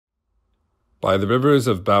By the rivers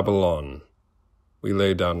of Babylon, we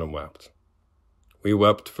lay down and wept. We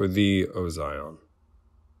wept for thee, O Zion.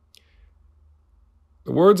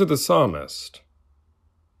 The words of the psalmist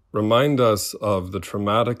remind us of the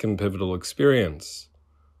traumatic and pivotal experience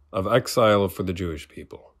of exile for the Jewish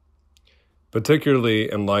people,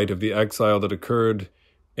 particularly in light of the exile that occurred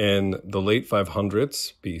in the late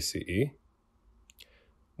 500s BCE,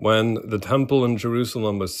 when the temple in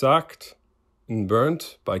Jerusalem was sacked and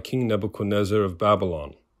burnt by King Nebuchadnezzar of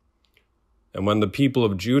Babylon, and when the people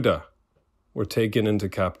of Judah were taken into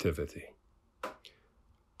captivity.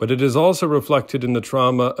 But it is also reflected in the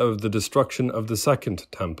trauma of the destruction of the Second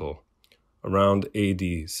Temple around AD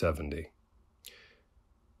 70,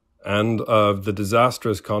 and of the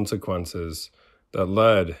disastrous consequences that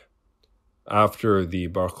led after the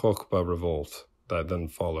Bar Kokhba revolt that then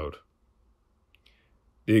followed.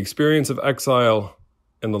 The experience of exile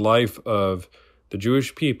in the life of the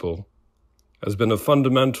Jewish people has been a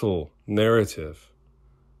fundamental narrative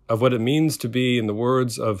of what it means to be, in the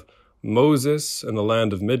words of Moses in the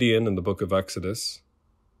land of Midian in the book of Exodus,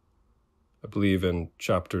 I believe in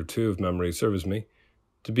chapter 2 if memory serves me,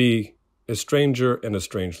 to be a stranger in a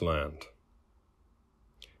strange land.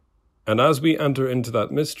 And as we enter into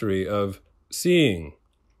that mystery of seeing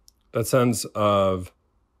that sense of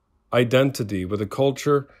identity with a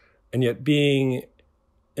culture and yet being,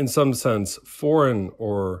 in some sense, foreign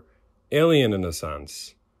or alien in a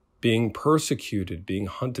sense, being persecuted, being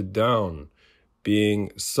hunted down,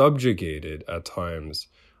 being subjugated at times,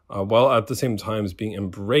 while at the same time being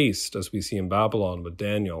embraced, as we see in Babylon with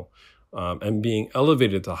Daniel, and being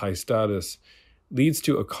elevated to high status, leads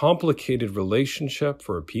to a complicated relationship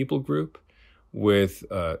for a people group with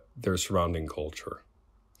their surrounding culture.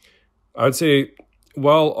 I would say,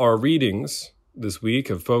 while our readings this week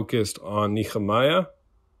have focused on Nehemiah,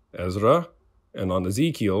 Ezra, and on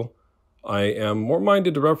Ezekiel, I am more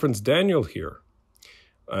minded to reference Daniel here.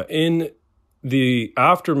 In the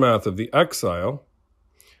aftermath of the exile,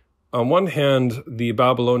 on one hand, the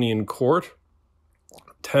Babylonian court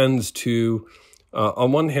tends to,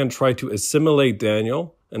 on one hand, try to assimilate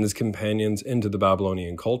Daniel and his companions into the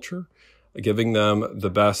Babylonian culture, giving them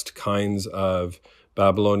the best kinds of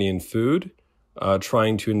Babylonian food,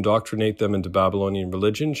 trying to indoctrinate them into Babylonian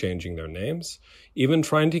religion, changing their names, even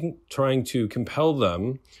trying to compel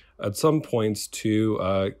them at some points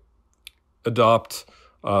to adopt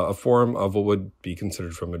a form of what would be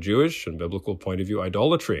considered from a Jewish and biblical point of view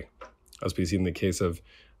idolatry, as we see in the case of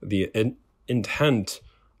the intent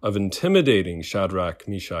of intimidating Shadrach,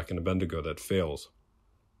 Meshach, and Abednego that fails.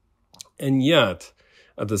 And yet,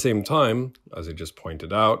 at the same time, as I just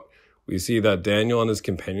pointed out, we see that Daniel and his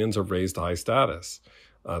companions are raised to high status,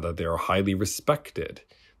 that they are highly respected,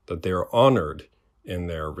 that they are honored in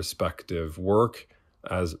their respective work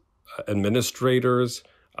as administrators,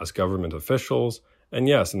 as government officials, and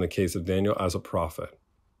yes, in the case of Daniel, as a prophet.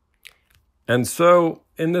 And so,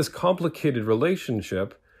 in this complicated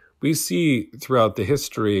relationship, we see throughout the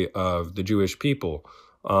history of the Jewish people,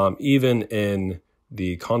 even in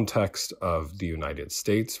the context of the United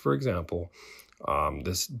States, for example,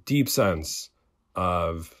 this deep sense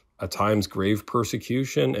of, at times, grave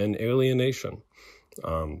persecution and alienation.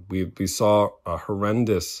 We saw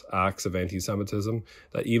horrendous acts of anti-Semitism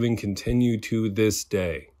that even continue to this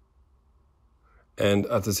day. And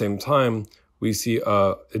at the same time, we see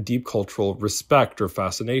a deep cultural respect or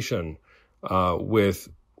fascination with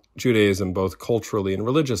Judaism, both culturally and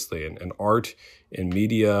religiously, in art, in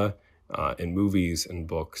media, in movies and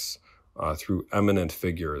books, through eminent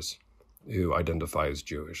figures who identify as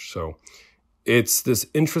Jewish. So it's this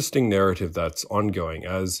interesting narrative that's ongoing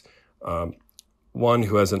as one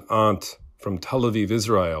who has an aunt from Tel Aviv,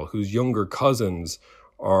 Israel, whose younger cousins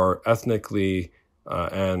are ethnically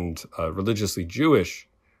and religiously Jewish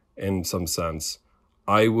in some sense.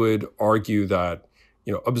 I would argue that,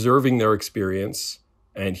 observing their experience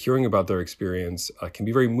and hearing about their experience can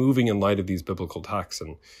be very moving in light of these biblical texts,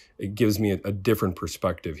 and it gives me a different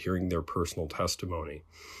perspective hearing their personal testimony.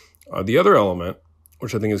 The other element,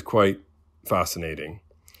 which I think is quite fascinating,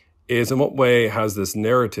 is in what way has this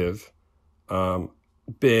narrative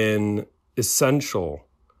been essential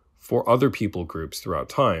for other people groups throughout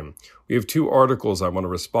time. We have two articles I want to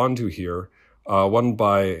respond to here, one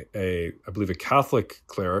by I believe a Catholic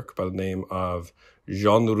cleric by the name of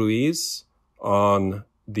Jean Ruiz on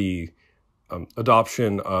the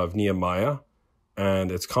adoption of Nehemiah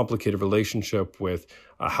and its complicated relationship with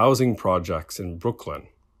housing projects in Brooklyn,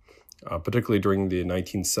 particularly during the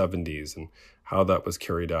 1970s, and how that was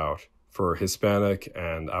carried out for Hispanic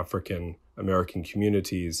and African American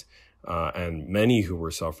communities and many who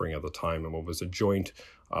were suffering at the time, and what was a joint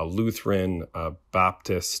Lutheran,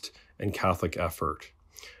 Baptist, and Catholic effort.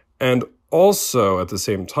 And also, at the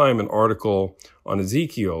same time, an article on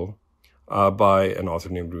Ezekiel by an author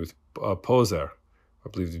named Ruth Poser, I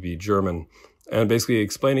believe to be German, and basically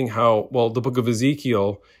explaining how, well, the book of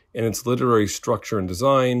Ezekiel, in its literary structure and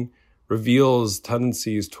design, reveals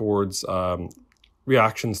tendencies towards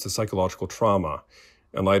reactions to psychological trauma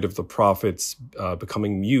in light of the prophets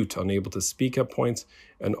becoming mute, unable to speak at points,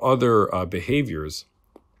 and other behaviors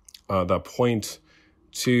that point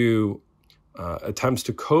to attempts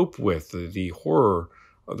to cope with the horror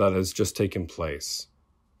that has just taken place.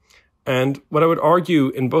 And what I would argue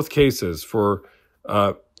in both cases for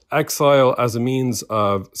exile as a means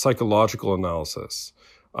of psychological analysis,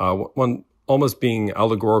 one almost being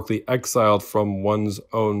allegorically exiled from one's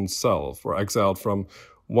own self or exiled from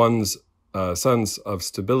one's sense of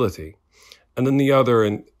stability. And then the other,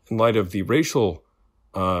 in light of the racial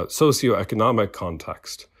socioeconomic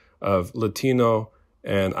context of Latino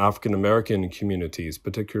and African-American communities,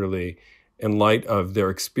 particularly in light of their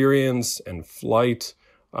experience and flight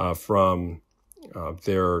from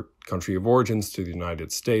their country of origins to the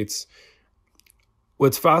United States.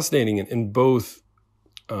 What's fascinating in both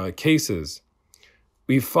cases,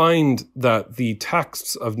 we find that the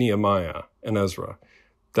texts of Nehemiah and Ezra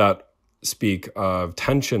that speak of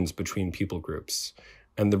tensions between people groups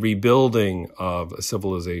and the rebuilding of a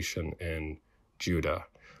civilization in Judah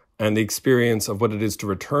and the experience of what it is to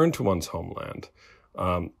return to one's homeland,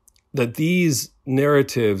 that these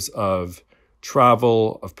narratives of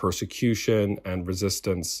travel, of persecution and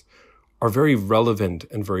resistance are very relevant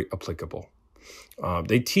and very applicable.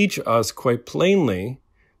 They teach us quite plainly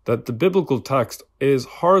that the biblical text is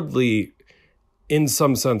hardly, in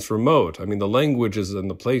some sense, remote. I mean, the languages and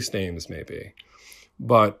the place names maybe,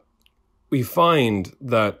 but we find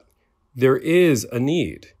that there is a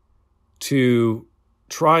need to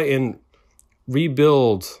try and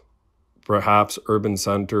rebuild perhaps urban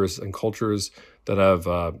centers and cultures that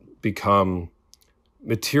have become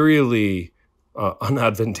materially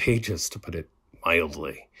unadvantageous, to put it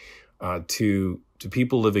mildly, to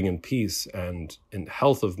people living in peace and in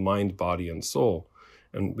health of mind, body, and soul.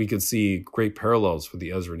 And we could see great parallels with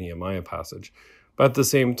the Ezra-Nehemiah passage. But at the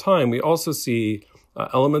same time, we also see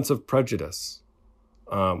elements of prejudice.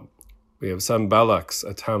 We have Sanballat's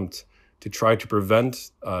attempt to try to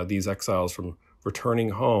prevent these exiles from returning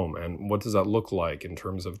home. And what does that look like in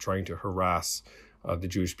terms of trying to harass the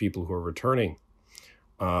Jewish people who are returning?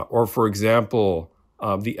 Or, for example,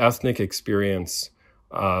 the ethnic experience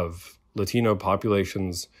of Latino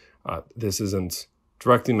populations. This isn't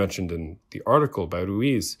directly mentioned in the article by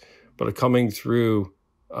Ruiz, but coming through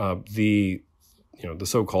the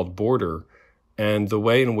so-called border and the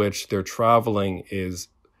way in which their traveling is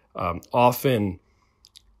often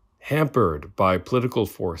hampered by political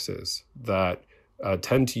forces that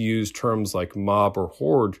tend to use terms like mob or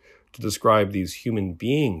horde to describe these human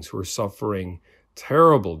beings who are suffering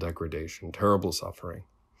terrible degradation, terrible suffering.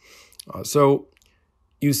 So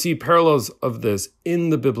you see parallels of this in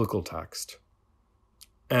the biblical text.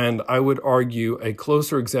 And I would argue a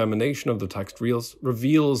closer examination of the text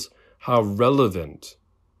reveals how relevant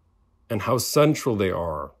and how central they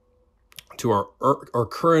are to our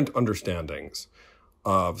current understandings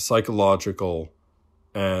of psychological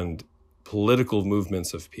and political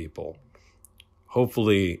movements of people,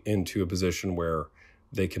 hopefully into a position where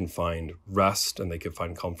they can find rest and they can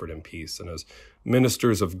find comfort and peace. And as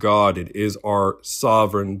ministers of God, it is our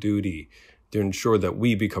sovereign duty to ensure that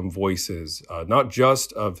we become voices, not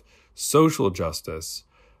just of social justice,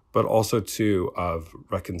 but also too of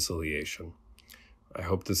reconciliation. I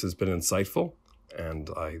hope this has been insightful, and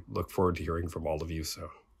I look forward to hearing from all of you soon.